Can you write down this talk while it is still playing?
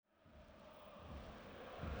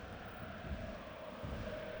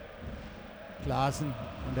Larsen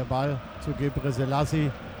und der Ball zu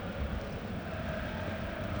Gebre-Selassie.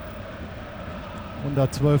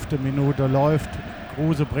 112. Minute läuft.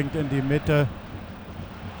 Kruse bringt in die Mitte.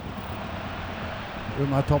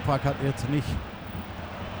 Ömer Toprak hat jetzt nicht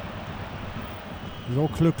so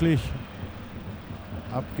glücklich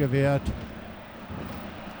abgewehrt.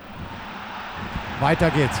 Weiter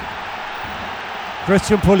geht's.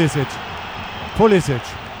 Christian Pulisic. Pulisic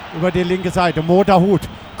über die linke Seite. Mo Dahoud.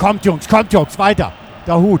 Kommt Jungs, weiter.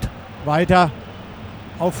 Dahoud. Weiter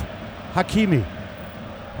auf Hakimi.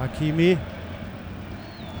 Hakimi.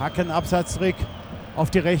 Hackenabsatztrick auf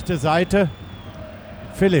die rechte Seite.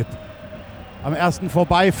 Philipp. Am ersten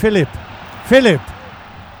vorbei. Philipp. Tor!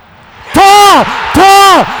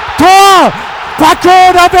 Backe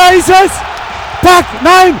oder wer ist es?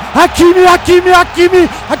 Nein! Hakimi!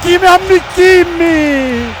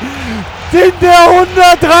 In der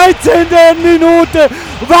 113. Minute.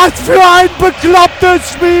 Was für ein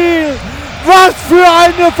beklopptes Spiel! Was für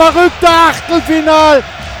eine verrückte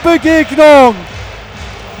Achtelfinalbegegnung!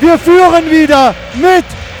 Wir führen wieder mit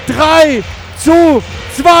 3:2.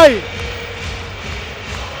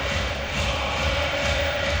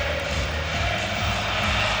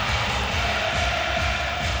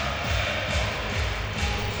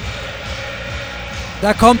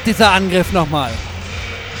 Da kommt dieser Angriff nochmal.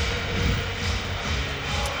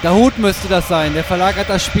 Dahoud müsste das sein. Der verlagert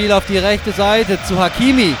das Spiel auf die rechte Seite zu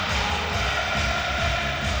Hakimi.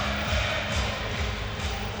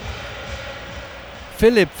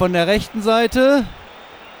 Philipp von der rechten Seite.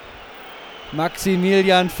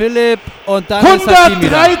 Maximilian Philipp und dann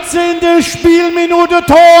 113. Spielminute,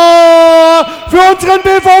 Tor für unseren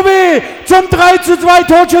BVB zum 3:2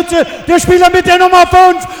 Torschütze, der Spieler mit der Nummer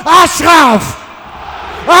 5, Achraf!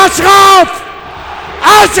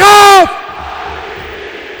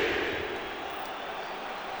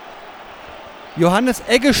 Johannes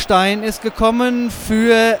Eggestein ist gekommen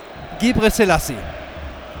für Gebre-Selassie.